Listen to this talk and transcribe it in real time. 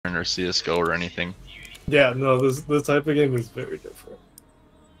different, or CS:GO or anything. Yeah, no, this type of game is very different.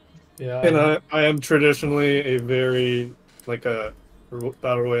 Yeah. And I am traditionally a very like a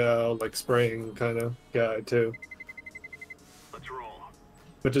battle royale, like spraying kind of guy too. Let's roll.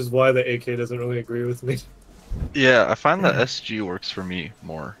 Which is why the AK doesn't really agree with me. Yeah, I find that SG works for me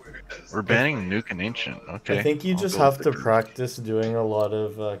more. We're banning Nuke and Ancient. Okay. I think you I'll just go have with to the group. practice doing a lot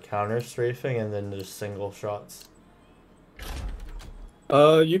of counter strafing and then just single shots.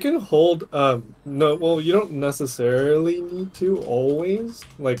 You can hold no, well, you don't necessarily need to always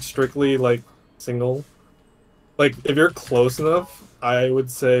like strictly like single. Like if you're close enough, I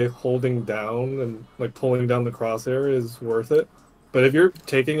would say holding down and like pulling down the crosshair is worth it. But if you're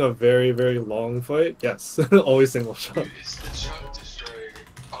taking a very, very long fight, yes, always single shot.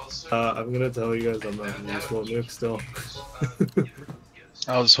 I'm gonna tell you guys I'm not gonna use full nuke still.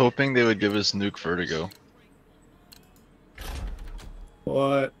 I was hoping they would give us Nuke Vertigo.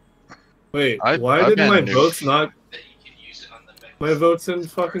 What? Wait, I why did my banned nuke. votes not... My votes didn't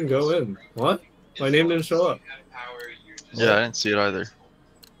fucking go in. What? My name didn't show up. Yeah, I didn't see it either.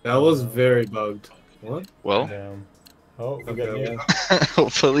 That was very bugged. What? Well, Damn. Oh, we got Okay, you.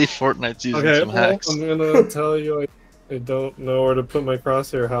 hopefully Fortnite's using Okay, some well, hacks. I'm gonna tell you I don't know where to put my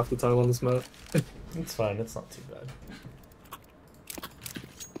crosshair half the time on this map. It's fine. It's not too bad.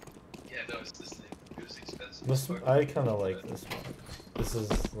 Yeah, no, it's this thing. It was expensive. I kind of like this one. This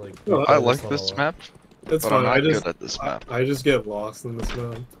is like. No, I this like one a this lot. map, It's but fine, I'm not I just... good at this map. I just get lost in this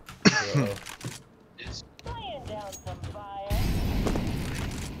map. Yeah. It's Laying down some fire.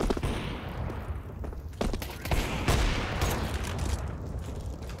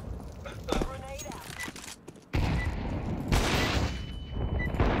 Grenade out.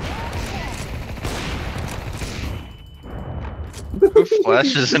 Who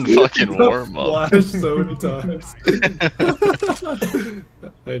flashes in fucking warm up? Flash so many times.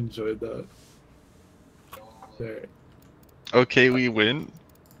 I enjoyed that. There. Okay, we win.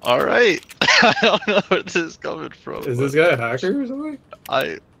 All right. I don't know where this is coming from. Is this guy a hacker or something?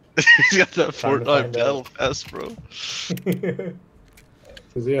 He's got that Time to Fortnite find battle out. pass, bro.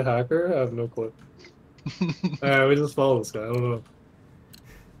 Is he a hacker? I have no clue. Alright, we just follow this guy. I don't know.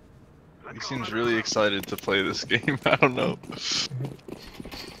 He seems really excited to play this game. I don't know.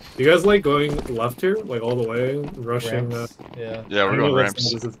 You guys like going left here, like all the way, rushing? Ramps. Yeah. Yeah, I we're don't know going what ramps.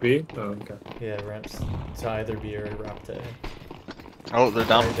 side is this B? Oh, okay. Yeah, ramps. To either B or ramp to A. Oh, they're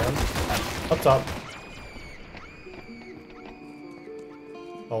down. Right down. Up top.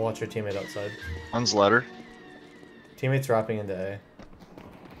 I'll watch your teammate outside. One's ladder. Teammate's wrapping into A.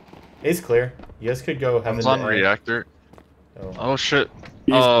 A's clear. You guys could go heaven One's to on A. reactor. Oh. Oh shit.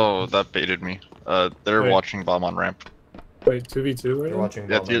 He's- Oh, that baited me. They're Wait. watching bomb on ramp. Wait, 2v2 right They're now? watching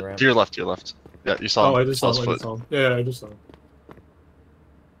Yeah, bomb to on your, ramp. to your left, to your left. Yeah, you saw him. Oh, I just saw his him. I foot. just saw him. Yeah, I just saw him.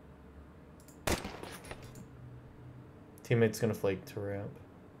 Teammate's gonna flake to ramp.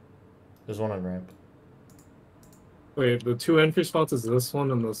 There's one on ramp. Wait, the two entry spots is this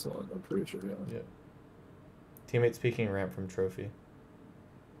one and this one. I'm pretty sure, yeah. Yeah. Teammate's peeking ramp from trophy.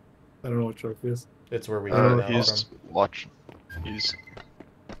 I don't know what trophy is. It's where we got that He's from. watching. He's.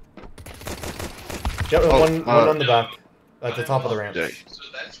 Yep, Oh, one on the back. At the top of the ramp. Yeah. So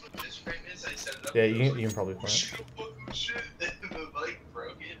that's what this frame is. I set it up. Yeah, you can probably plant. Oh shit! The mic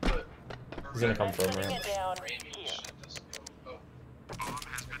broke it, but He's gonna come from Putting ramp. it down framing here. shit doesn't go. Oh.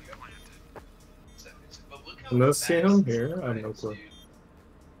 But look how Can I see him fast here? I have it no runs, clue.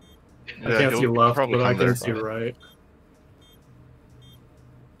 dude. I Yeah, can't see he'll left, probably but I come can there. see right.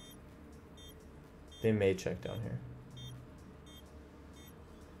 They may check down here.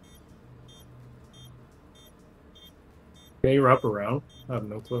 Can you wrap around? I have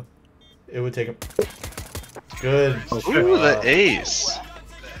no clue. It would take him. Good. Ooh, the ace.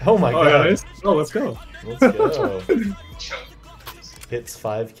 Oh my Oh, god. guys. Oh, let's go. Let's go. Chunk. Hits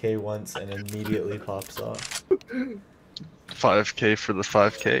 5k once and immediately pops off. 5K for the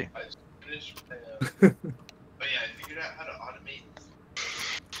 5K. I just finished my, but yeah, I figured out how to automate.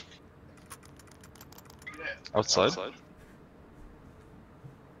 Figured out- Outside?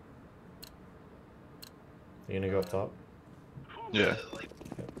 You gonna go up top? Yeah. Like,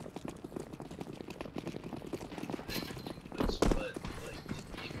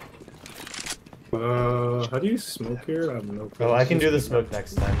 but, How do you smoke here? I have no clue. Oh, I can do the smoke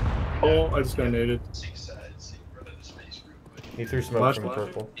next time. Oh, I just got naded. six sides, so you run out of space real quick. He threw smoke Flash, from flash.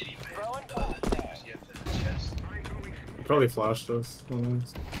 purple. Throwing You have to have the chest. He probably flashed us.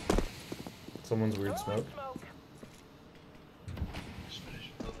 almost. Someone's weird smoke. Just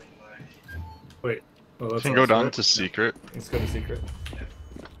finished building my Wait. Oh, that's Can go us, down right? to secret. Let's go to secret.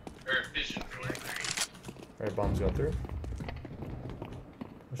 or vision for like Alright, bomb's going through.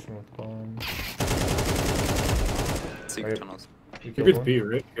 pushing with bomb. Secret tunnels. You Maybe killed it's one? B,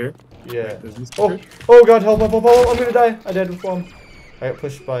 right? Here. Yeah. Is this Oh, secret? oh god, help, help, help, help, I'm gonna die. I died with bomb. I got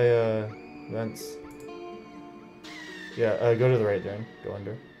pushed by, vents. Yeah, go to the right, Darren. Go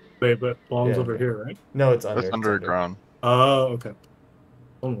under. Wait, but bomb's Yeah, over okay. here, right? No, it's under. That's it's underground. Oh, okay.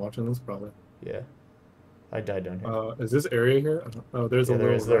 I'm watching this probably. Yeah. I died down here. Is this area here? Oh, there's Yeah, a there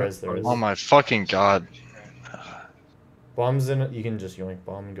little. is, there rat. is, there is. Oh my fucking god. Bomb's in it. You can just yoink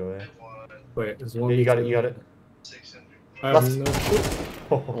bomb and go away. Wait, there's Yeah, one. you got it, you got it. 600. I have Left. no clue.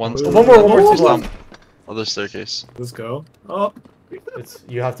 Oh, One one more, He's two down. left. Other staircase. Let's go. Oh, It's,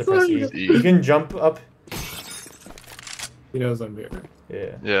 you have to press E. E. You can jump up. he knows I'm here.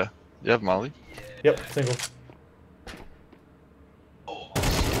 Yeah. Yeah. You have Molly? Yep, single.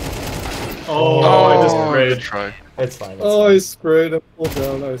 Oh, I just good sprayed. try. It's fine. It's Oh, I fine. sprayed. I pulled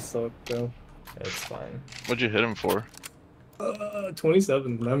down. I sucked down. It's fine. What'd you hit him for?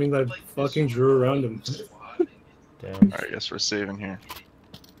 27. That means I fucking drew around him. Damn. Alright, I guess we're saving here.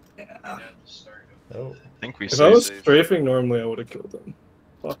 Oh. I think we If I was saved. strafing normally, I would have killed him.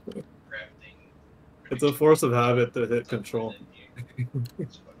 Fuck me. It's a force of habit to hit control.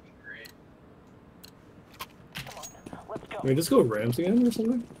 Let's go. Can we just go Rams again or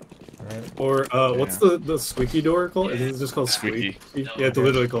something? Alright. Or what's the squeaky door called? Is it just called Squeaky. Squeak? Yeah, it's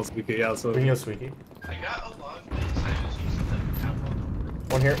literally called Squeaky. Yeah, so We can go squeaky. I got a lot of things. I just used them to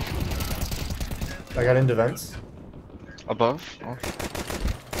have One here. I got into vents. Above? Oh.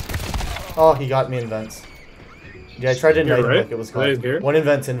 Oh, he got me in vents. Yeah, I tried to Here, knife him right? like it was Right called. here? One in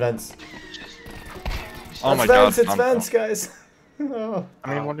vents, in vents. Oh my It's vents, god. it's vents, guys. Oh.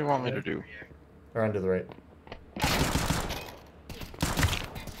 I mean, what do you want me to do? Or under the right.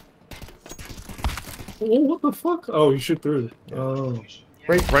 Oh, what the fuck? Oh, you shoot through. Oh.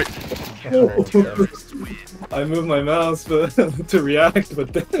 Right. Right. Oh, I moved my mouse but to react,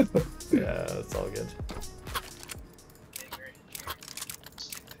 but then... yeah, that's all good.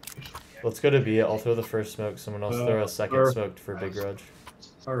 Let's go to B. I'll throw the first smoke. Someone else throw a second or- smoke for Big Grudge.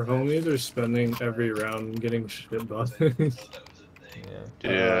 Our homies are spending every round getting shit buffed. Yeah.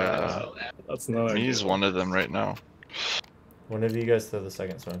 Yeah. That's not He's ideal. one of them right now. One of you guys throw the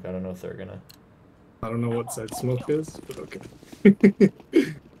second smoke. I don't know if they're gonna. I don't know what side smoke is, but okay.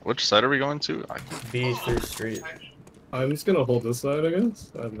 Which side are we going to? B through street. I'm just gonna hold this side, I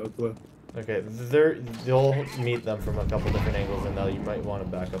guess. I have no clue. Okay, you'll meet them from a couple different angles, and now you might want to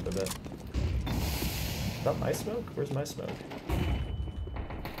back up a bit. Is that my smoke? Where's my smoke?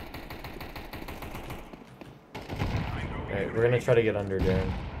 Alright, we're gonna try to get under Darren.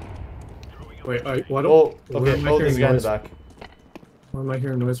 Wait, why don't... Oh, where okay. am I Oh, there's a hearing guy in the noise? back. Why am I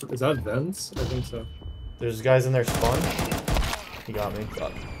hearing noise? Is that vents? I think so. There's guys in their spawn. He got me.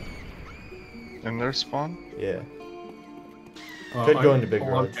 Fuck. In their spawn? Yeah. Could go into Big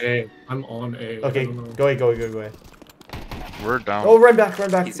on Garage. A. I'm on A. Okay, I don't know. go away, go away, go away. We're down. Oh, run back, run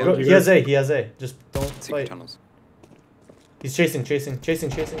back. He's Go, in. he has A, he has A. Just don't Secret fight. tunnels. He's chasing,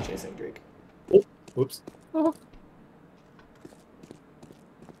 Drake. Whoops. Oh.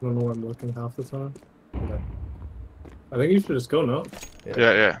 I don't know where I'm looking half the time. Okay. I think you should just go now.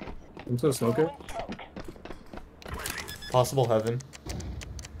 Yeah. I'm just gonna smoke it. Possible heaven.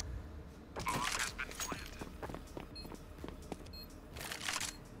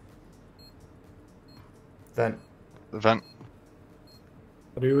 Vent. The vent.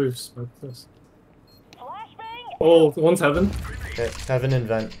 How do we smoke this? Flashbang. Oh, one's heaven. Okay, heaven and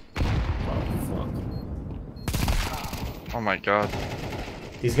vent. Oh, Oh my god.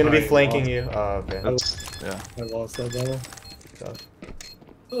 He's gonna be Alright, flanking well. you. Oh, okay. That's, yeah. fuck. I lost that battle. Tough.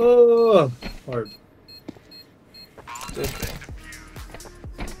 Oh, hard.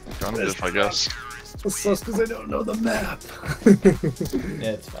 Gun diff, I guess. This sucks because I don't know the map.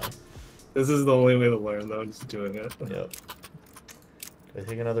 Yeah, it's fine. This is the only way to learn, though, just doing it. Yep. I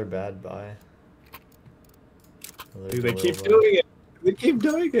think another bad buy. Another Dude, they little keep buy. doing it. They keep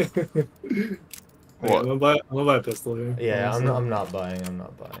doing it. Wait, What? I'm gonna buy a pistol here. Yeah, honestly. I'm not buying. I'm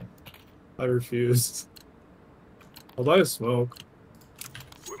not buying. I refuse. I'll buy a smoke.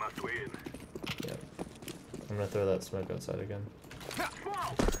 Yeah. I'm gonna throw that smoke outside again.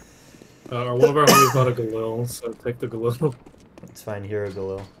 Or one of our homies bought a Galil, so take the Galil. It's fine. Hero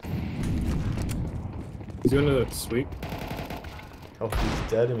Galil. He's gonna sweep. Oh,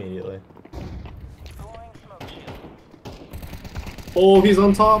 he's dead immediately. Throwing smoke shield. Oh, he's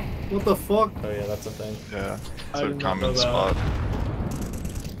on top. What the fuck? Oh yeah, that's a thing. Yeah. It's I a did not know common that. spot.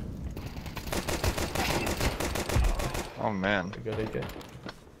 Oh man. Good.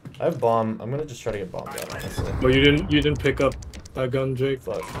 I have bomb. I'm gonna just try to get bombed out, honestly. Well, you didn't pick up that gun, Jake.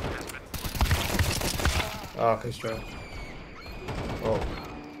 Fuck. Oh, Nice try. oh.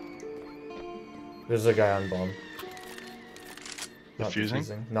 There's a guy on bomb. Not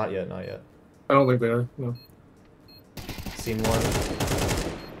Defusing? Not yet, not yet. I don't think they are. No. Seen one.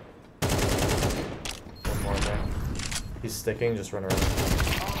 One more in there. He's sticking, just run around.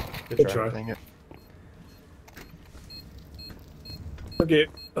 Good try. Dang it. Okay.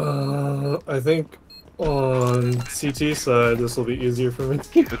 I think on CT side this will be easier for me.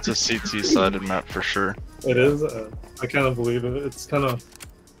 It's a CT sided map for sure. It is. I kind of believe it. It's kind of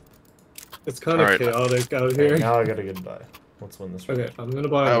Alright. chaotic out here. Now I got a good buy. Let's win this one. Okay, I'm gonna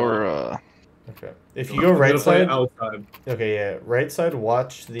buy. Okay. If you go I'm right gonna play side. outside. Okay, yeah. Right side,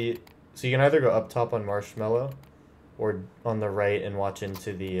 watch the. So you can either go up top on Marshmallow, or on the right and watch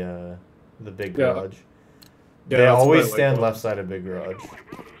into the big Yeah. garage. Yeah, They that's always what I stand like. left side of big garage.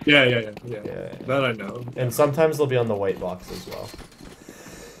 Yeah. Yeah. That I know. And sometimes they'll be on the white box as well.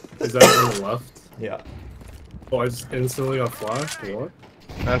 Is that on the left? Yeah. Oh, I just instantly got flashed. What?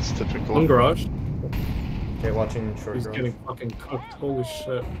 That's typical. One garage. Okay, watching short He's garage. getting fucking cooked. Holy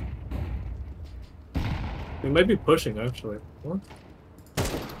shit. He might be pushing actually. What?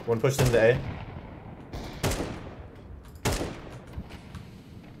 One pushed into A.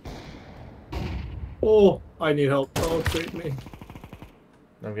 Oh, I need help. Oh, take me.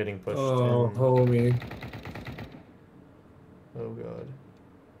 I'm getting pushed Oh, in. homie. Oh god.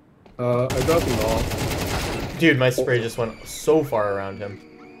 I dropped him off. Dude, my spray just went so far around him.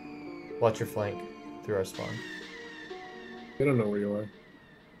 Watch your flank through our spawn. I don't know where you are.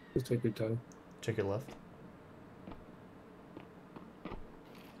 Just take your time. Check your left.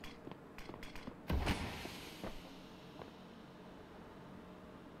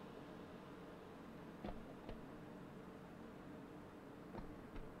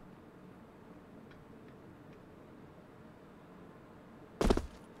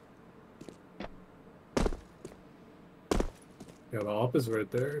 Yeah, the op is right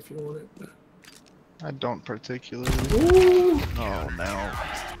there if you want it. I don't particularly. Ooh! Oh no.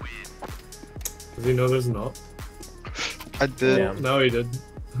 Does he know there's an op? I did. Damn. No, he did.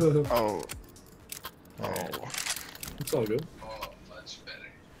 Oh. It's all good. Oh, much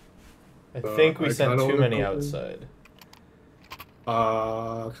better. I think we I sent kinda too wanna many go- outside.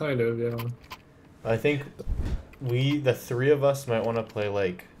 Kind of, yeah. I think the three of us might want to play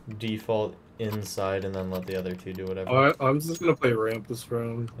like default inside and then let the other two do whatever. I'm just gonna play ramp this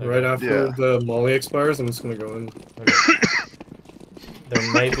round. Okay. Right after Yeah. the molly expires, I'm just gonna go in. Okay.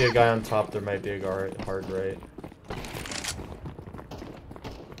 There might be a guy on top, there might be a guy hard right.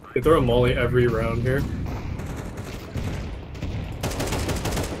 They throw a molly every round here.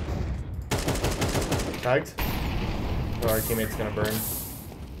 Tagged? Oh, our teammate's gonna burn.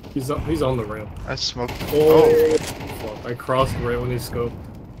 He's on the ramp. I smoked. Oh, fuck. I crossed right when he scoped.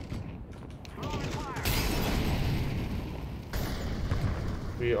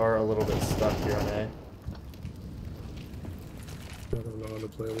 We are a little bit stuck here on A. I don't know how to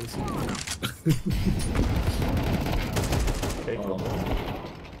play this. Okay, cool.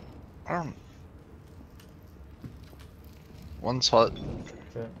 I don't. One's hot.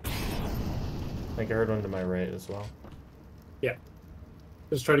 Okay. I think I heard one to my right as well.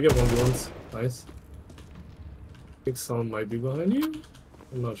 Just try to get 1v1s. Nice. I think someone might be behind you.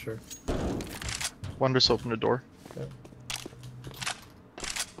 I'm not sure. One just opened a door.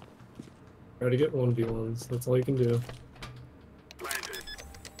 Try to get 1v1s. That's all you can do. You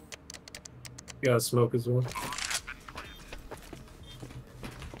gotta smoke as well.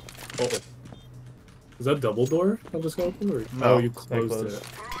 Oh. Is that double door I just got open? Or... No, oh, you I closed closed. it.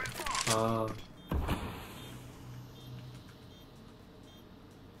 Ah.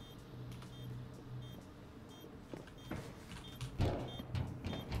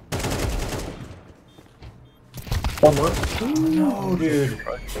 One more. No, dude.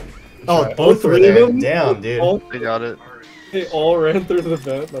 Oh, All both were three of there. them? Damn, dude. All, They got it. they all ran through the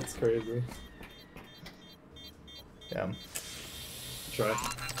vent. That's crazy. Damn. Try.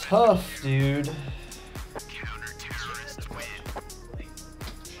 Tough, dude. It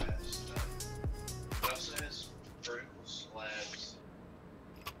also has vertical slabs.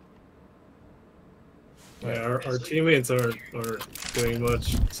 Yeah, our teammates aren't doing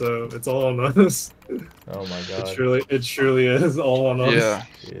much, so it's all on us. Oh my god. It surely is all on us. Yeah.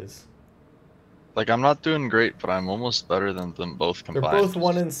 Jeez. Like, I'm not doing great, but I'm almost better than them both They're combined. both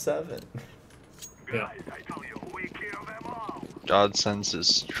 1 and 7. Yeah. God sends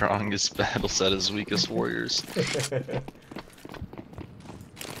his strongest battles at his weakest warriors.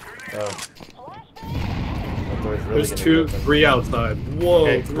 Oh. That door's really There's gonna two, be open. 3 outside. Whoa.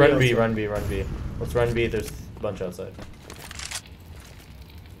 Okay, 3 run B, outside. run B, run B. Let's run B, there's a bunch outside.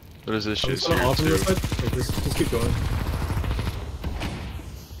 But his I'm issues just gonna here off on too. this side. Okay, just keep going.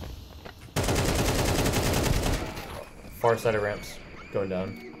 Far side of ramps. Going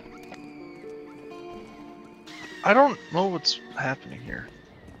down. I don't know what's happening here.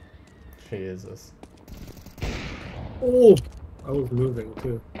 Jesus. Oh, I was moving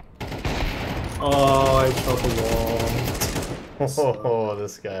too. Oh, I shot the wall. Oh,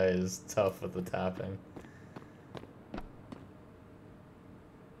 this guy is tough with the tapping.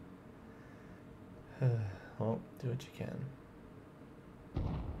 Well, do what you can.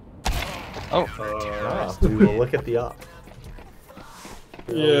 Oh, We will look at the op.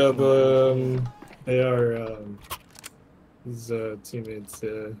 Yeah, they are his teammates.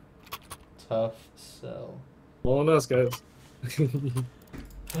 Tough sell. Well, us guys.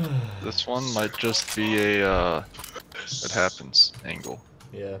 this one might just be a it happens angle.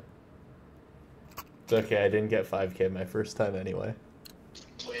 Yeah. It's okay, I didn't get 5k my first time anyway.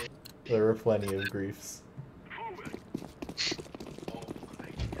 There were plenty of griefs.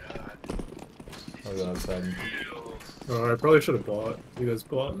 I'll go outside. Oh, I probably should have bought. You guys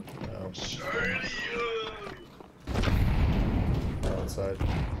bought? No. Outside.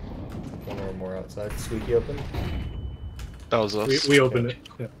 One or more outside. Squeaky open. That was us. We opened it.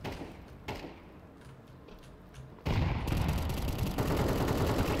 Yeah.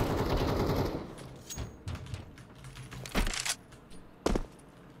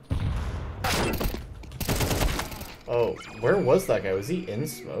 Oh, where was that guy? Was he in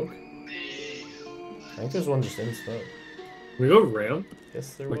smoke? I think there's one just in smoke. We go ramp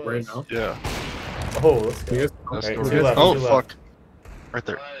Yes, there like was. right now. Yeah. Oh, let's go. You guys, That's Alright, the two way. left, Oh two left. fuck! Right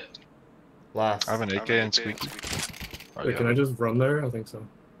there. Last. I have an AK and squeaky. Oh, wait, yeah. can I just run there? I think so.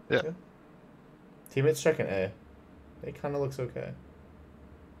 Yeah. Teammates checking A. It kind of looks okay.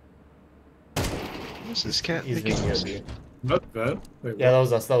 What's this cat He's making? being good. Not bad. Wait, Yeah, that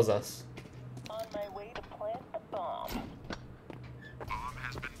was us. That was us. On my way to plant the bomb.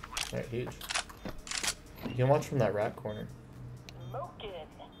 Alright, huge. You can watch from that rat corner. Smoking.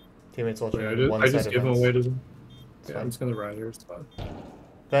 Teammates watching wait, one I side just of give him us. away to them. It's Yeah, fine. I'm just gonna ride here. It's fine.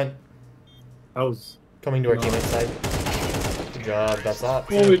 Ben, I was. coming to our No. teammate side. Good job. That's up.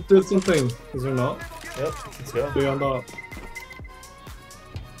 Oh, we did something. Is there not? Yep, let's go. We on top.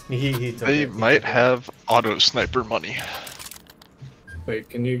 He took They it. He might took it. have auto sniper money. Wait,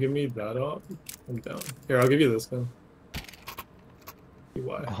 can you give me that up? I'm down. Here, I'll give you this gun. See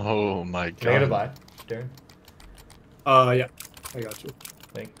why? Oh my Can I get a god. buy, Darren? Yeah, I got you.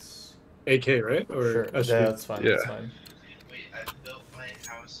 Thanks. AK, right? Or Sure. SG? Yeah, that's fine. That's Yeah. fine. Wait, I built my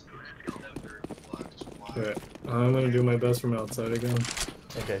house over blocks wide. Alright, I'm gonna do my best from outside again.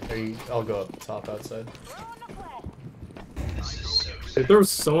 Okay, I'll go up top outside. This is so If there was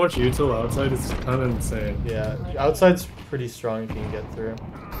so much util outside, it's kind of insane. Yeah, outside's pretty strong if you can get through.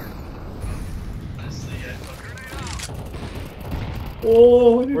 honestly,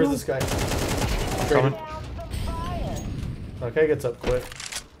 Oh, what are you Where's doing? this guy? Coming. Okay, gets up quick.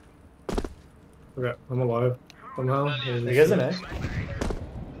 Okay, I'm alive. Somehow. You guys in A?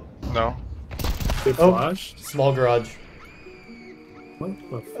 No. They Oh. flash? Small garage. What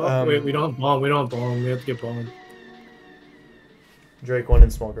the fuck? Wait, we don't have bomb. We don't have bomb. We have to get bomb. Drake, one in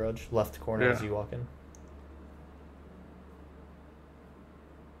small garage. Left corner Yeah. as you walk in.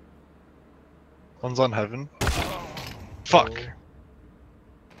 One's on heaven. Fuck.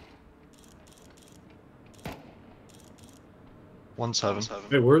 Oh. One's heaven.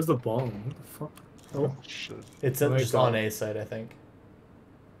 Wait, where's the bomb? What the fuck? Oh shit. It's Oh my just God. on A side, I think.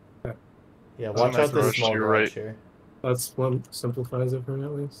 Okay. Yeah, On watch that out this garage, small you're garage right. here. That's what simplifies it for me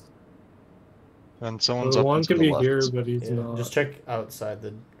at least. And Well, someone's the up one into can the be left. here, but he's Yeah, not. just check outside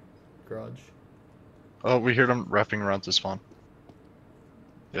the garage. Oh, we heard him wrapping around to spawn.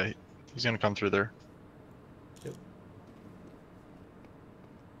 Yeah, he's gonna come through there. Yep.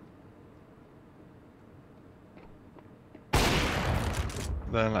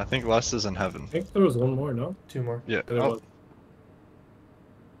 Then I think last is in heaven. I think there was one more, no? Two more. Yeah. There Oh, was.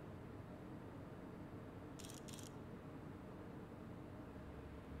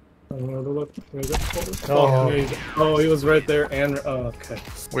 I don't know, look. Where is it? Oh. Oh, he was right there, and okay.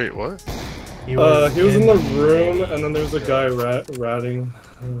 wait, what? He He was in the the room, and then there was a guy ratting.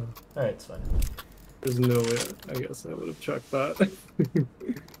 Alright, it's fine. There's no way. I guess I would have checked that.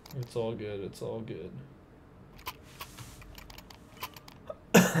 It's all good. It's all good.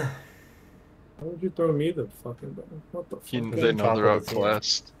 Why would you throw me the fucking button? What the fuck? They Good know talk they're with the team.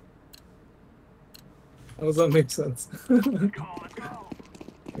 outclassed. How does that make sense?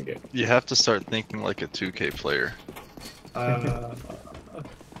 Okay. You have to start thinking like a 2K player.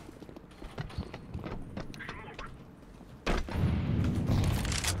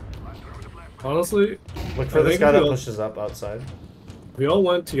 Honestly, Look for I this think guy that we'll- pushes up outside. I we all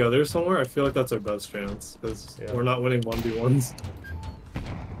went together somewhere, I feel like that's our best chance because Yeah. we're not winning 1v1s.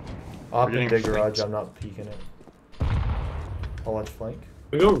 Op We're in getting big garage, flanked. I'm not peeking it. I'll watch flank.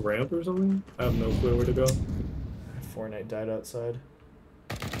 We go ramp or something? I have no clue where to go. Fortnite died outside.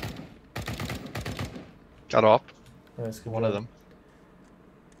 Got op. Nice, good One job. of them.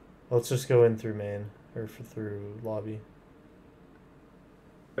 Let's just go in through main or through lobby.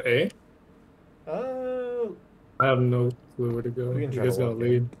 A? Uh, I have no clue where to go. We can You try guys to gotta walk in.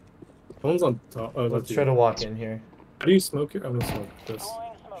 lead. Someone's on top. Oh, let's that's try you. to walk in here. How do you smoke here? I'm gonna smoke this.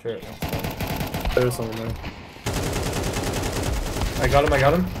 Sure. There's someone there. I got him. I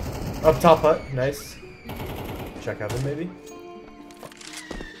got him. Up top hut. Nice. Check heaven maybe.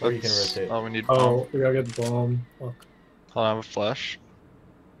 Or you can Let's- rotate. Oh, we need bomb. Oh, we gotta get the bomb. Fuck. I'll have a flash.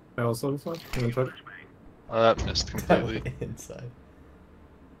 I also have a flash. I'm gonna try to... Oh, that missed completely. Inside.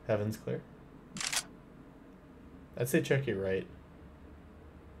 Heaven's clear. I'd say check your right.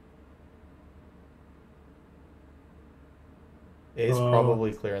 A's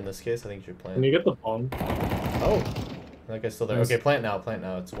probably clear in this case. I think you should plant. Can you get the bomb? Oh, that guy's still there. Nice. Okay, plant now. Plant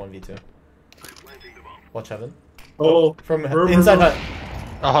now. It's 1v2. Watch heaven. Oh, From Rrr, inside rrr,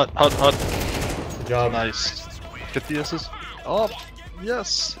 hut. Hut. Good job. Nice. Get the S's. Oh,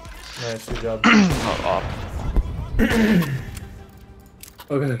 yes. Nice. Good job. Oh, op.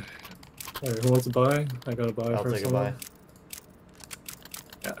 Okay. Alright, who wants to buy? I gotta buy I'll first. take a buy.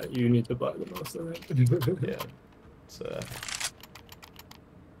 Yeah, you need to buy the most, I think. Yeah. It's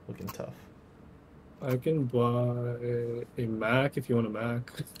looking tough. I can buy a Mac if you want a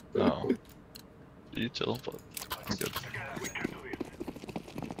Mac. No. You chill, but I'm good.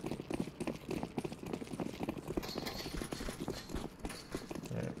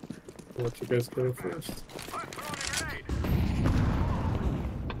 Alright. I'll let you guys go first.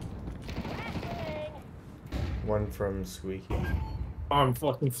 One from Squeaky. Oh, I'm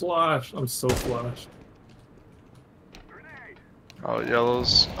fucking flashed. I'm so flashed. Oh,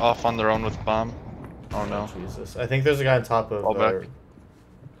 yellow's off on their own with bomb. Oh no. Jesus. I think there's a guy on top of Fall back.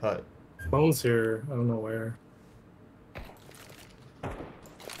 hut. Phone's here. I don't know where.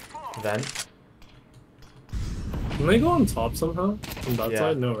 Vent. Can they go on top somehow? From that Yeah.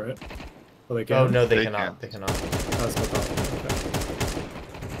 side? No, right? Oh, they can. Oh no, they They cannot. can't. They cannot. That's my top.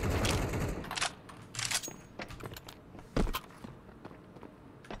 Okay.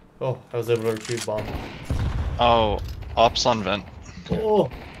 Oh, I was able to retrieve bomb. Oh, ops on vent. Oh,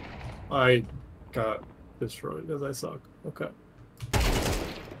 I got destroyed because I suck. Okay.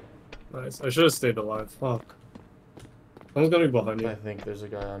 Nice. I should have stayed alive. Fuck. Someone's gonna be behind I you. think there's a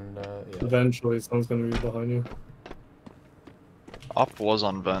guy on. Yeah. Eventually, someone's gonna be behind you. Op was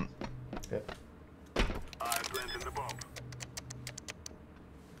on vent.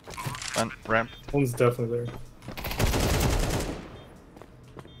 Vent, ramp. One's definitely there.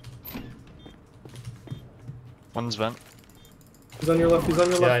 One's vent. He's on your left. He's on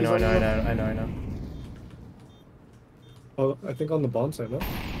your left. Yeah, I he's know, on your left. I know. Oh, I think on the bomb side, no?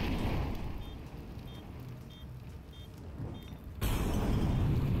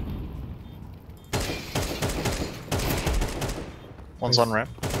 One's Nice. on ramp.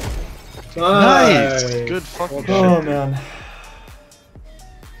 Nice! Good fucking Oh, shit. man.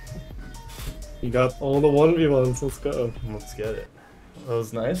 You got all the 1v1s. Let's go. Let's get it. That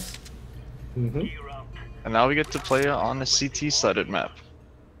was nice. Mm-hmm. And now we get to play on a CT-sided map.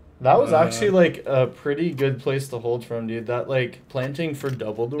 That was actually like a pretty good place to hold from, dude. That like planting for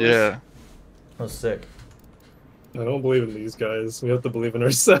double doors. Yeah. Was sick. I don't believe in these guys. We have to believe in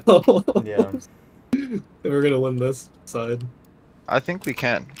ourselves. Yeah. If we're gonna win this side. I think we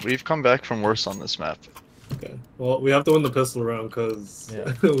can. We've come back from worse on this map. Okay. Well, we have to win the pistol round because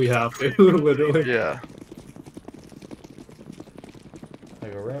Yeah. we have to, literally. Yeah. I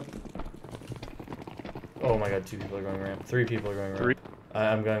go ramp. Oh my god, 2 people are going ramp. 3 people are going ramp. 3.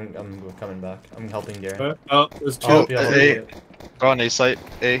 I'm coming back. I'm helping Darren. Okay. Oh, there's 2. Oh, yeah, A. Go on A site.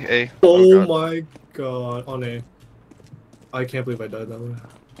 A. Oh, God. my god. On A. I can't believe I died that way.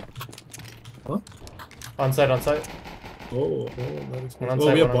 Huh? On site, on site. Oh, that is One on oh,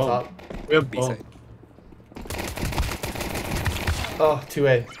 site, we have one on bomb. top. We have B bomb. site. Oh,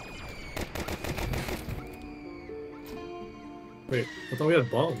 2A. Wait, I thought we had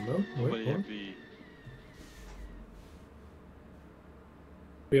bomb, no? What Wait, do you what? be?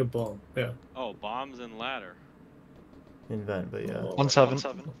 We have bomb, yeah. Oh, bombs and ladder. Invent, but yeah. Oh.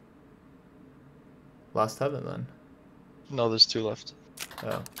 1-7. Last heaven then. No, there's 2 left.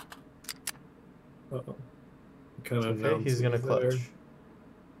 Oh. Uh-oh. Kind of Okay, he's gonna clutch.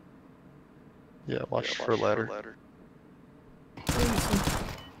 Yeah, watch for ladder.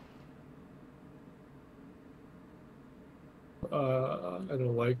 I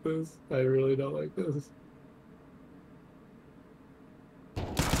don't like this. I really don't like this.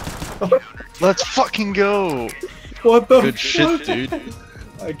 Let's fucking go! What the Good shit, fuck? dude.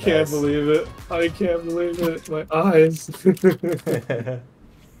 I can't believe it. I can't believe it. My eyes.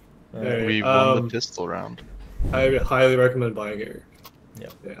 Alright, We won the pistol round. I highly recommend buying it.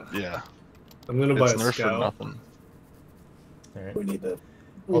 Yep. Yeah. Yeah. I'm gonna buy It's a nerf for scout. nothing. Alright. We need that.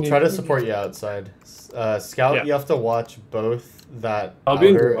 I'll try to support you outside. Scout, Yeah. you have to watch both that I'll be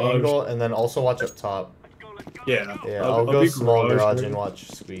in outer garage. angle and then also watch up top. Yeah. Yeah, I'll go be small garage maybe. and watch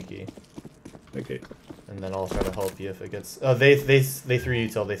Squeaky. Okay. And then I'll try to help you if it gets. Oh, they threw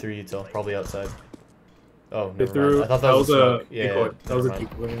util. They threw util. Probably outside. Oh, They never threw. mind. I thought that was a smoke. Yeah, decoy. That was a never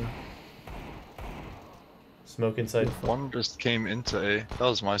mind. decoy. Smoke inside. One just came into A. That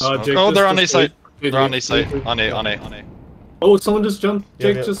was my smoke. Jake, Oh, they're on A just site. wait, They're on wait, A site. wait, On A, wait. on A, on A. Oh, someone just jumped.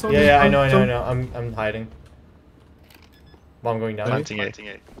 Yeah, Jake, just someone. yeah, I just know. jumped. I'm hiding. Bomb going down. Planting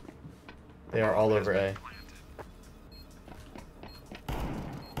A. They are all over A.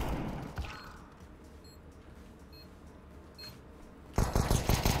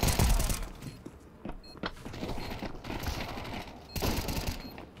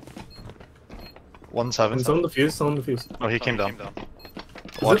 One seven. It's on the fuse. It's on the fuse. Oh, he came down.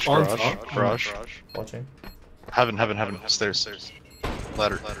 Is Watch it on garage. top? Garage. Watching. Heaven. Stairs.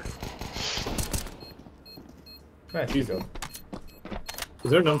 Ladder. Nice. You go.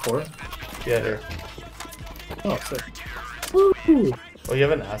 Is there none for it? Yeah, here. Oh, sick. Woo! Oh, you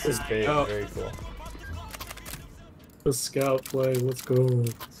have an acid bait. Oh. Very cool. The scout play. Let's go.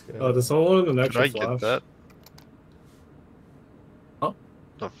 Let's go. Does someone want an Did extra I flash? get that? Huh?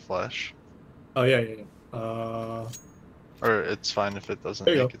 The flash. Oh yeah. Or it's fine if it doesn't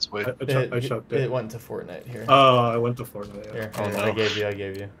There you make go. its way. I chucked it. It went to Fortnite here. Oh, I went to Fortnite. Yeah. Here, Oh, here, no. I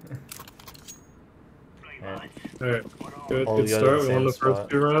gave you. Alright. Alright. Good, All good you guys start. in the We won the same first spot.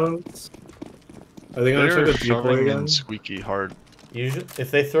 2 rounds. I think I'm They're gonna check the decoy shoving again. in Squeaky hard. Usually,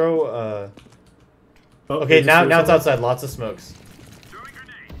 if they throw, Oh, okay, they now just it's outside. Lots of smokes.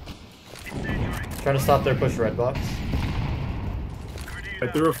 Trying to stop their push red box. I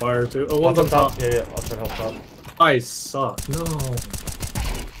threw a fire too. Oh, One's one's on top. Yeah, I'll try to help top. I suck. No.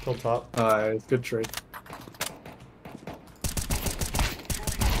 Kill top. Good trade.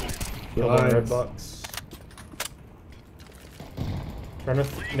 Kill one red Nice. box. Trying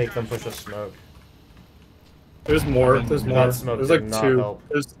to make them push a smoke. There's more. That There's more. smoke There's did like not 2. help.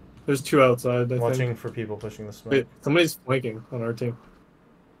 There's 2 outside. I think. Watching for people pushing the smoke. Wait, somebody's flanking on our team.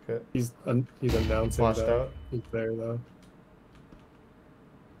 Okay. He's announcing Flashed that out. he's there though.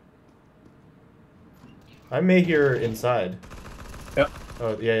 I may hear inside. Yep.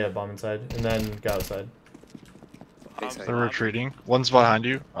 Oh yeah, bomb inside, and then go outside. They're retreating. One's behind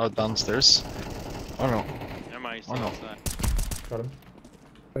you. Downstairs. Oh no. Oh no. Got him.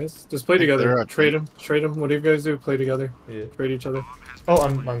 Nice. Just play They're together. at Trade him. Trade him. What do you guys do? Play together. Yeah. Trade each other. Oh,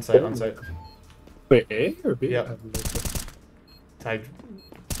 I'm on site. On site. Wait, A or B? Yeah. I have no clue. Tied.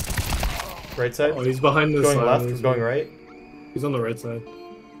 Right side. Oh, he's behind this. Going left. Going right. He's on the right side.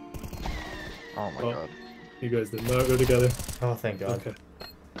 Oh my Oh. god. You guys did not go together. Oh, thank God. Okay.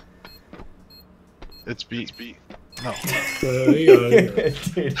 It's B. No. You got it.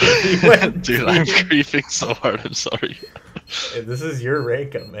 Dude, he went Dude, I'm creeping so hard. I'm sorry. Hey, this is your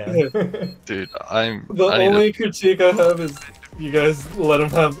rank up, man. Dude, The I need only critique I have is you guys let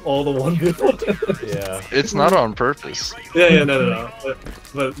him have all the 1v1. Yeah. It's not on purpose. Yeah, no.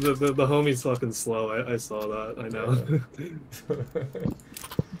 But the homie's fucking slow. I saw that. I know.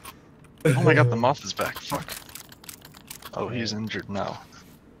 Oh my god, the moth is back. Fuck. Oh, he's injured now.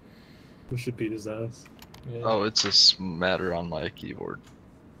 We should beat his ass. Yeah. Oh, it's a smatter on my keyboard.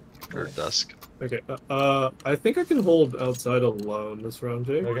 Or desk. Okay. I think I can hold outside alone this round,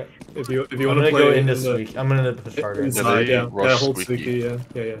 Jake. Okay. If you I'm want to gonna play go in into the Squeak. I'm gonna push harder. inside, they yeah, rush hold Squeaky. Squeaky,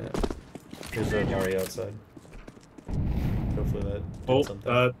 yeah. There's a Mari outside. Hopefully that did Oh,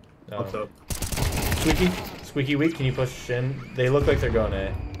 something. popped Oh. up. Squeaky. Squeaky weak. Can you push in? They look like they're going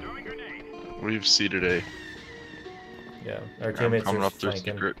A. We've seeded A. Yeah. Our I'm teammates coming are up their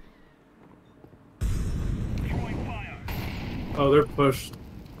flanking. secret. Oh, they're pushed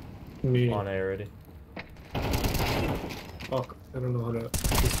me. On A already. Fuck. I don't know how to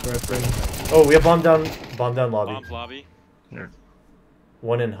describe things. Oh, we have bomb down lobby. Bomb lobby.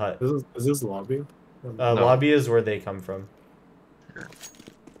 One in hut. Is this lobby? No. Lobby is where they come from.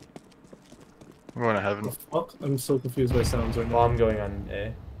 I'm going to heaven. Fuck, I'm so confused by sounds right now. Bomb going on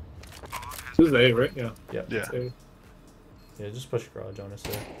A. This is A, right? Yeah. Yep. Yeah. It's A. Yeah, just push garage,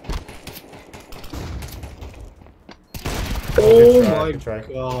 honestly. Oh Good try, my good try.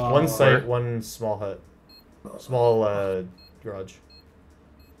 god. One site, one small hut. Small Garage.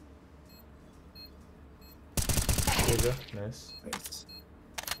 There you go. Nice. Nice.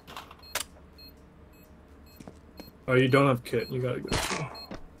 Oh, you don't have kit. You gotta go.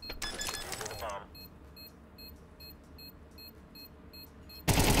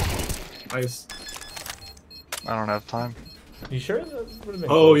 Nice. I don't have time. You sure that would have been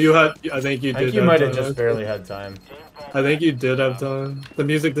Oh, close? you had. I think you I did. think you have might have time. just barely had time. I think you did have time. The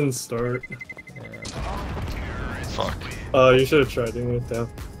music didn't start. Yeah. Fuck. You should have tried doing it down.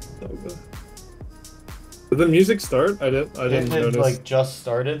 Did the music start? I didn't It had notice. like just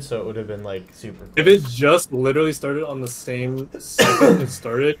started, so it would have been like super close. If it just literally started on the same second it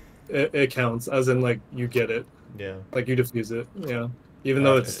started, it counts. As in, like, you get it. Yeah. Like, you defuse it. Yeah. Even I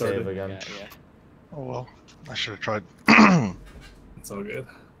though have it to save started. again. Yeah. Oh well. I should have tried. It's all good.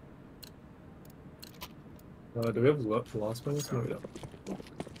 Do we have lost minutes? No, we don't.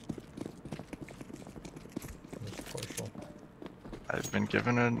 It's partial. I've been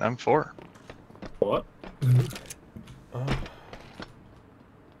given an M4. What?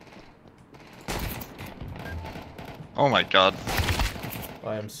 Oh my god.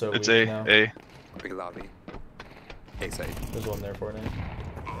 I am so It's weak A. now. A. Big lobby. A side. There's one there for now.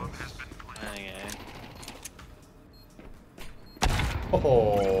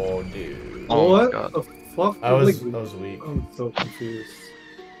 Oh, dude. Oh my What god. the fuck? I was Like, weak. I'm so confused.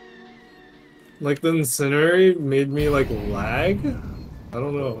 Like, the incendiary made me, like, lag? I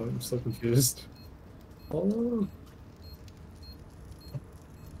don't know. I'm so confused. Oh.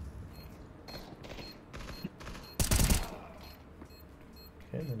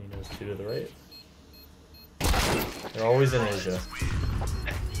 Okay, then he knows 2 to the right. They're always in Asia.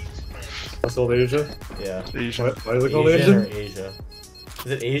 That's old Asia? Yeah. Asian. Why is it called Asian or Asia? Asia?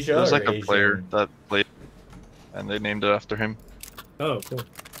 Is it Asia There's or like a Asian? player that played, and they named it after him. Oh, cool.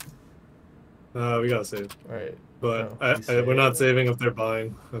 We gotta save. Alright. But Oh, you we're not save. saving if they're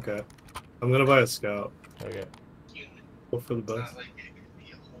buying. Okay. I'm gonna buy a scout. Okay. Hope for the It's best. not like it could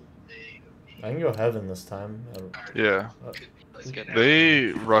be a whole day of being- I can go heaven this time. Yeah. Let's get They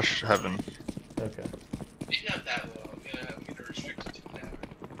rush heaven. Okay. Maybe not that low. I'm gonna restrict it to an hour.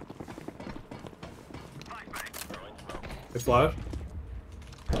 They flash?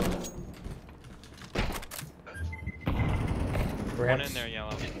 One Ramps. in there,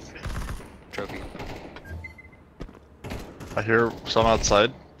 yellow. trophy. I hear some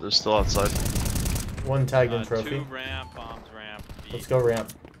outside. They're still outside. One tagged in trophy. 2 ramp, bombs ramp. B. Let's go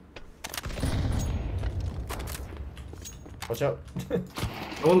ramp. Watch out.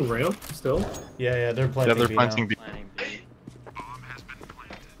 On ramp still? Yeah, they're Yeah, planting. they're B planting now. B. Planning B.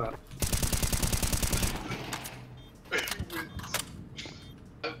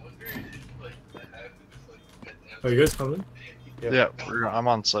 I wonder if, like, that happens, like, Are you guys coming? Yep. Yeah, I'm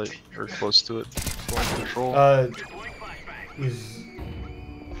on site. We're close to it. Control. He's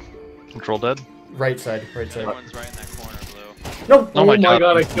Control dead. right side. Everyone's right in that corner, blue. No. Oh my god.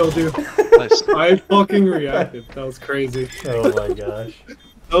 I killed you. Nice. I fucking reacted. That was crazy. Oh my gosh.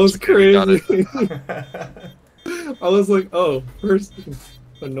 That was Got it. crazy. I was like, oh, first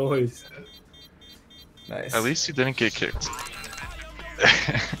the noise. Nice. At least you didn't get kicked.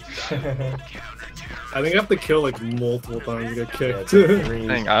 I think I have to kill like multiple times to get Yeah, kicked. it's like 3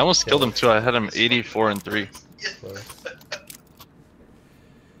 Dang, I almost killed him too. I had him 84 and 3. close.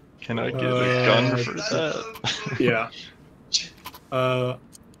 Can I get a gun for that? Yeah.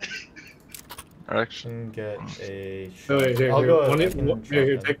 Actually, Can get a Oh, shot. wait, here, I'll here. go. One, I here, can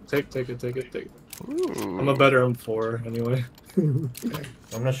here, shotgun. take it. ooh. I'm a better M4 anyway. I'm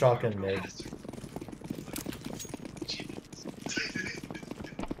gonna shotgun mid.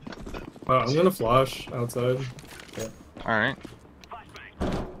 I'm gonna flash outside. All right.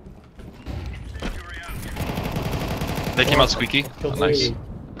 They came out squeaky. Killed Nice. two.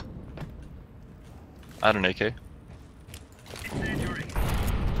 I had an AK.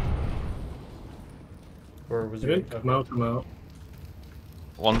 Where was Good. he? Come out.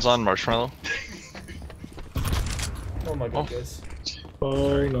 One's on marshmallow. Oh my god, Oh. guys.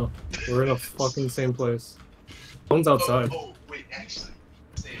 Oh no, we're in a fucking same place. One's outside. Oh, wait, actually.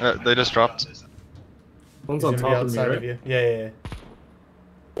 They just dropped. One's He's on gonna be top of me, outside right? of you. Yeah.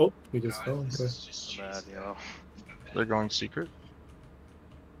 Oh, he just fell. Okay. So bad, yellow. They're going secret.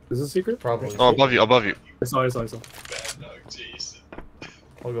 Is this a secret? Probably. Oh, above you, above you. I saw. Bad dog, Jason.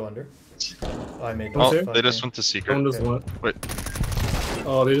 I'll go under. Oh, I made One's Oh, here? they just went to secret. Someone just Okay. went. Wait,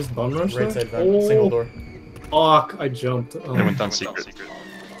 Oh, they just bum rushed Right there? side vent. Single door. Fuck, I jumped. Oh, they went down secret.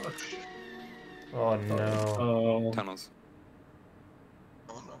 Oh no. oh. Tunnels.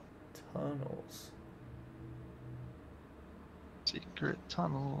 Oh no. Tunnels. Secret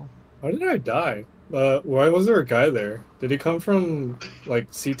tunnel. Why did I die? Why was there a guy there? Did he come from like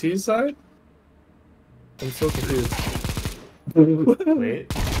CT's side? I'm so confused.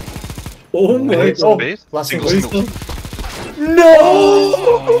 Wait. Oh my Wait, god! base? Last Single, single. single. No!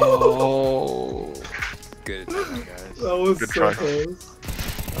 Oh. Good attack, guys. That was Good so try. close.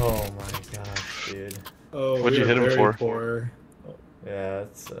 Oh my gosh, dude. Oh, What'd you we hit are him very for? Poor. Yeah,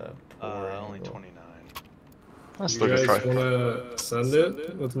 it's poor Only angle. 29. That's You still a good guys try. wanna send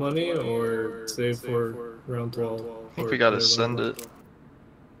it with money or save for round 12? I think we gotta send it.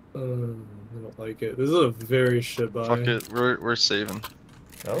 I don't like it. This is a very shit buy. Fuck it, we're saving.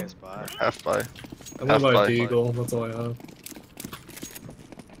 Oh, Nice buy. Half buy. I'm gonna half buy buy. Deagle, that's all I have.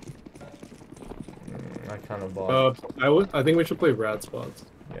 I kind of bought. I think we should play rat spots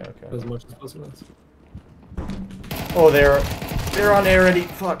Yeah, okay. as much as possible. Oh, they're on air already.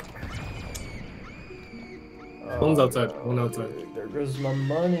 Fuck. One's Oh, outside, no. one outside. There goes my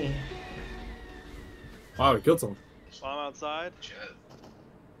money. Wow, we killed someone. Bomb outside. Jet.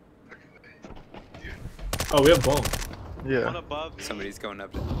 Oh, we have bomb. One Yeah. above. Somebody's going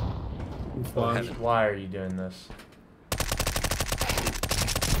up. We flash. Why are you doing this?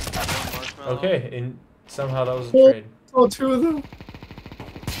 Marshmallow. Okay, and somehow that was a Oh. trade. Oh, two of them.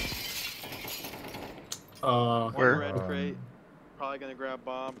 One Where? red crate. Probably gonna grab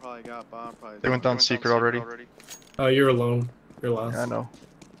bomb. Probably got bomb. Probably. They went down secret already. You're alone. You're last. Yeah, I know.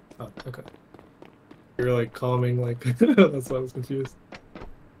 Oh, okay. You're like calming, like that's why I was confused.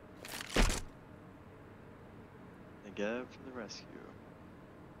 Again for the rescue.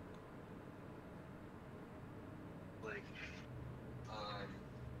 Like,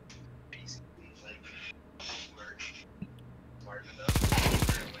 basically, like, we're smart enough,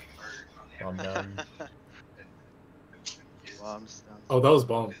 or, like, are on I'm the done. Bombs down. Oh, that was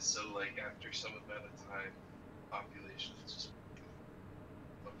bomb. So, like, after some amount of time, population is just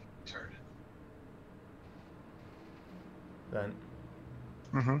fucking retarded. Then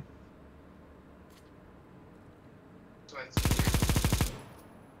Mm-hmm. So it's weird,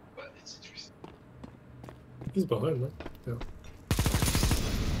 but it's interesting. He's behind, man. Yeah.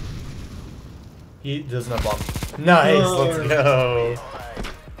 he does not bomb. Nice, let's go.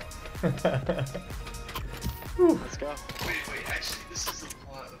 Let's go. Wait, actually, this is the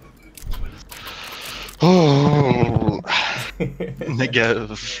plot of a movie. What is Oh.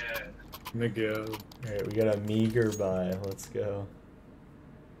 Negative. Yeah. Miguel. Alright, we got a meager buy. Let's go.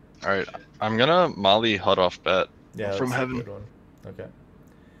 Alright, I'm gonna Molly Hut off bet. Yeah, From that's a heaven. good one. Okay.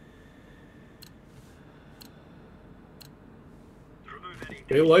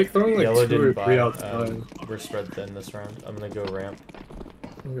 They like throwing like Yellow 2 or didn't 3 buy. outside. We're spread thin this round. I'm gonna go ramp.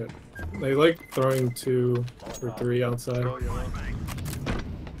 Okay. They like throwing 2 or 3 outside. Go yellow.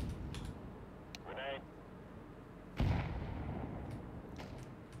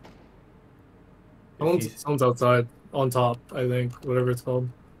 Someone's outside. On top, I think. Whatever it's called.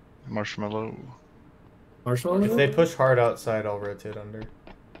 Marshmallow. Marshmallow? If they push hard outside, I'll rotate under.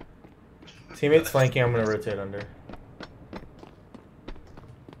 Teammates flanking, I'm gonna rotate under.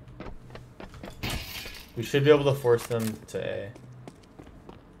 We should be able to force them to A.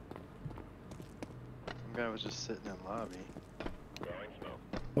 Some guy was just sitting in lobby.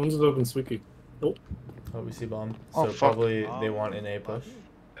 One's open squeaky. Oh, Oh, we see bomb. Oh, So fuck. probably they want an A push.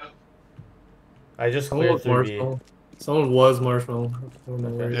 I just someone cleared was through B. marshmallow. Someone was marshmallow. I don't know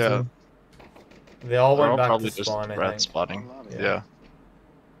where Okay. he's Yeah. at. They all They're went all back probably to just spawn, I rat think. spotting. Lobby. Yeah. Yeah.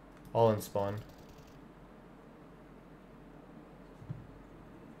 All in spawn.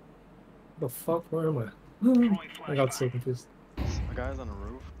 The fuck? Where am I? I got so confused. The guy's on the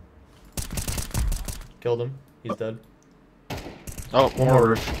roof. Killed him. He's dead. Oh, one more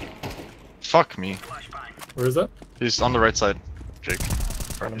roof. Fuck me. Where is that? He's on the right side, Jake.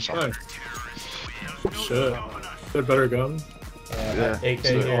 Right, Nice. sorry. Shit. They're better gun. Yeah. AK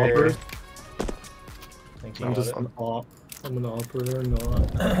So- here. Thinking I'm about just it. an op. I'm an operator,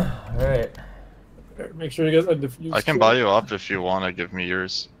 not. Alright. Make sure you get a diffuse. I can buy you up if you want to give me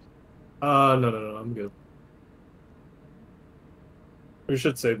yours. No, I'm good. We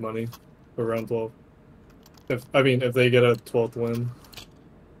should save money for round 12. If they get a 12th win.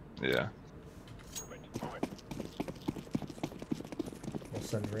 Yeah. We'll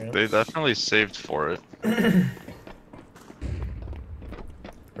send ramps. They definitely saved for it.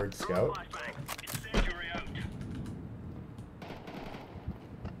 Heard scout.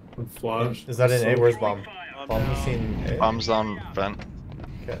 And flash. Is that an A? Where's bomb? Oh, Bomb no. has seen A? Bombs on vent.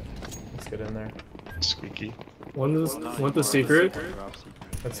 Okay. Let's get in there. Squeaky. One is No, want the you secret. want drop secret.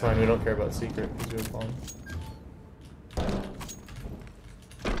 That's fine, we don't care about secret because we have bomb.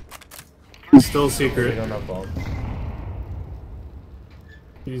 Still We secret. don't have bomb.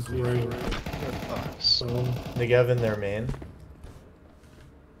 He's right. Nice. They have in their main.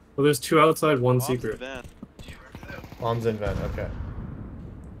 Well, there's 2 outside, 1 Bomb's secret. event. Bombs in vent. Okay.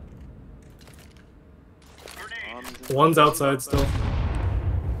 Bombs in- One's outside still.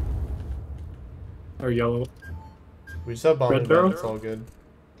 Or yellow. We just have bomb Red in barrel? vent. It's all good.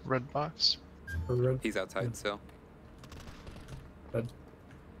 Red box. Or red. He's outside still. Nice.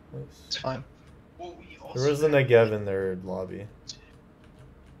 It's fine. Well, we also There was a Negev in their lobby.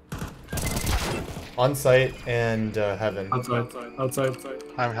 On site and heaven. Outside. Outside.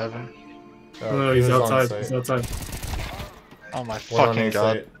 I'm heaven. Oh, No, he he's was on outside. site. He's outside. Oh my One on fucking A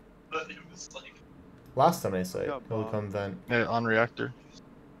god. site. it was like Last on A site. Got He'll bomb. come vent. Yeah, on reactor.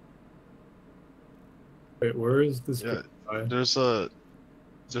 Wait, where is this Yeah, guy? There's a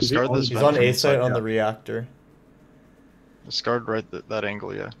Is he discard on- this. He's vent on from A inside, site on yeah. the reactor. Discard right that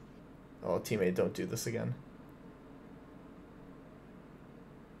angle, yeah. Oh, teammate, don't do this again.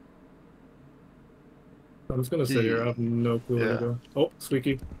 I'm just gonna sit here. I have no clue where Yeah. to go. Oh,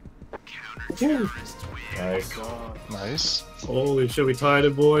 squeaky. Nice. Nice. Holy shit, we tied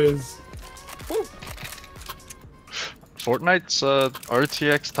it, boys. Fortnite's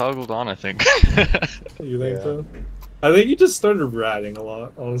RTX toggled on, I think. You think Yeah. so? I think he just started ratting a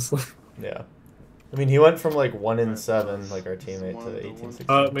lot, honestly. Yeah. I mean, he went from like 1 in 7, like our teammate, to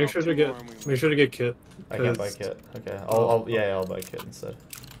 18-16. Make sure to get kit. I can't buy 'cause- kit. Okay. I'll buy kit instead.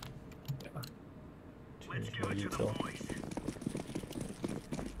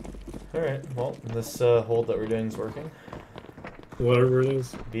 Alright, well, this hold that we're doing is working. Whatever it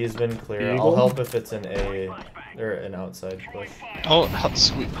is. B's been clear. Eagle? I'll help if it's an A or an outside push. Oh, hot,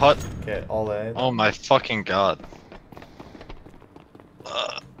 sweet, hot. Okay, all A. Oh my fucking god.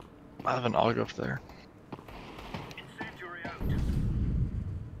 I have an AUG up there.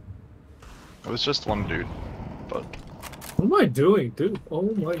 It was just one dude, but What am I doing, dude? Oh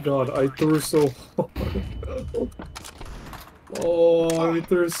my god, I threw so hard. Oh, I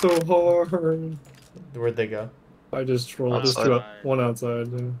threw so hard. Where'd they go? I just trolled. Just Outside. one outside.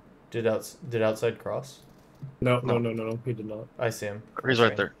 Yeah. Did outside cross? No, he did not. I see him. he's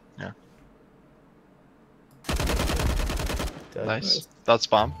right there. Yeah. Dead. Nice. That's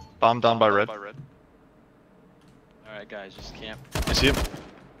bomb. Bomb down by red. Alright, guys, just camp. You see him?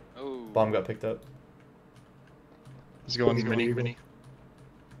 Oh. Bomb got picked up. He's going He's mini. going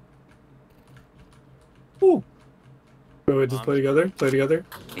Ooh. Wait, just play together. Play together.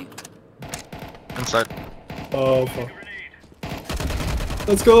 Inside. Oh fuck.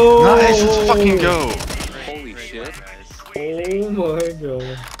 Let's go! Nice, let's fucking go! Holy shit. Oh my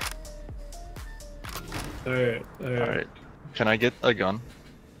god. Alright. Alright. Can I get a gun?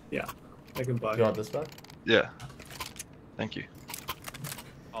 I can buy You want this back? Yeah. Thank you.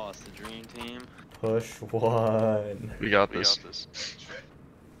 Oh, it's the dream team. Push 1. We got this.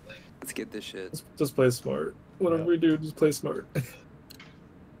 Let's get this shit. Just play smart. Whatever Yeah. we do, just play smart.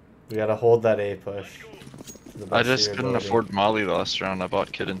 We gotta hold that A push. to the I best of just your couldn't ability. afford Molly last round. I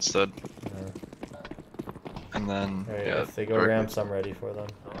bought Kid instead. Yeah. And then, Alright, yeah. if they go dark- ramps, I'm ready for them.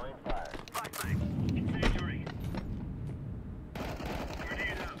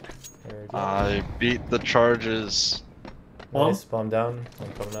 There we go. I beat the charges. Nice, bomb down.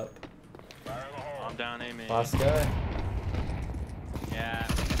 I'm coming up. I'm down, A main. Last guy. Yeah.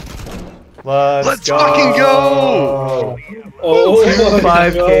 Let's go! fucking go! Oh my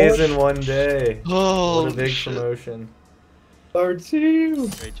 5Ks god. in one day. Oh, What a big shit. promotion. Our team!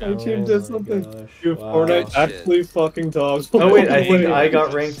 Great Our job. team Oh did my something. gosh, Dude, wow. Fortnite Shit. actually fucking toggled. Oh wait, I think Wait, I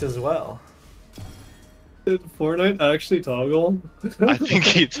got ranked as well. Did Fortnite actually toggle? I think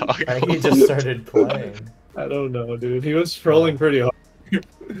he talked. I think he just started playing. I don't know, dude. He was trolling pretty hard.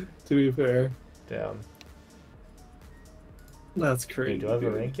 To be fair. Damn. That's Wait, crazy. do I have a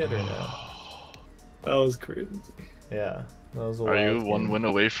dude. rank yet or no? That was crazy. Yeah. That was a Are you wild one game. win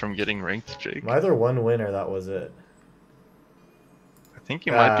away from getting ranked, Jake? I'm either one win or that was it. I think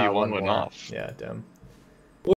you might be Ah, one win more. off. Yeah, damn.